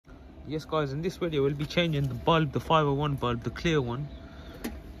Yes guys, in this video we'll be changing the bulb, the 501 bulb, the clear one,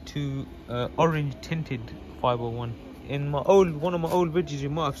 to orange tinted 501. In one of my old videos you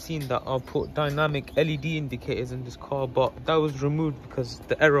might have seen that I put dynamic LED indicators in this car, but that was removed because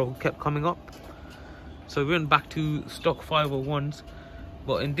the error kept coming up. So we went back to stock 501s.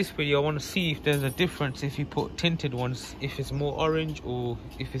 But in this video I want to see if there's a difference if you put tinted ones, if it's more orange or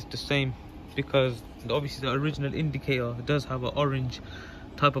if it's the same, because obviously the original indicator does have an orange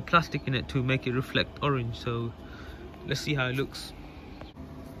type of plastic in it to make it reflect orange. So let's see how it looks.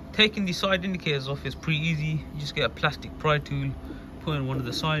 Taking the side indicators off is pretty easy. You just get a plastic pry tool, put in one of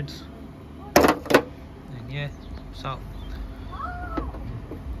the sides, and yeah, it's out.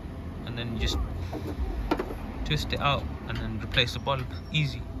 And then you just twist it out and then replace the bulb.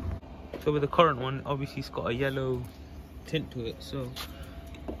 Easy. So with the current one, obviously it's got a yellow tint to it, so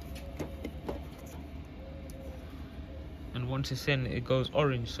and once it's in it goes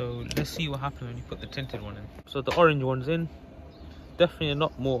orange. So let's see what happens when you put the tinted one in. So the orange one's in. Definitely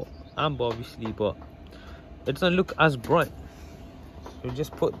not more amber obviously, but it doesn't look as bright. So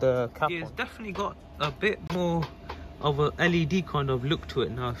just put the cap on. It's definitely got a bit more of a LED kind of look to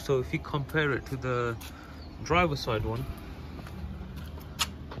it now. So if you compare it to the driver side one,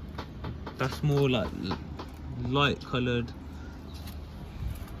 that's more like light colored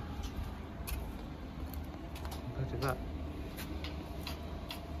compared to that.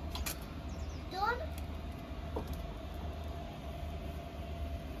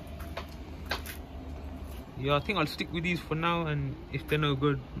 Yeah, I think I'll stick with these for now, and if they're no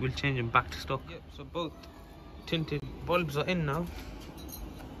good we'll change them back to stock. Yep, so both tinted bulbs are in now.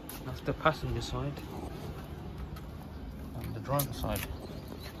 That's the passenger side and the driver side.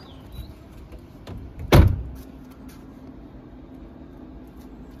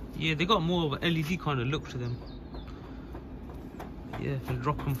 Yeah, they got more of an LED kind of look to them. Yeah, we'll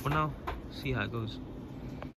drop them for now, see how it goes.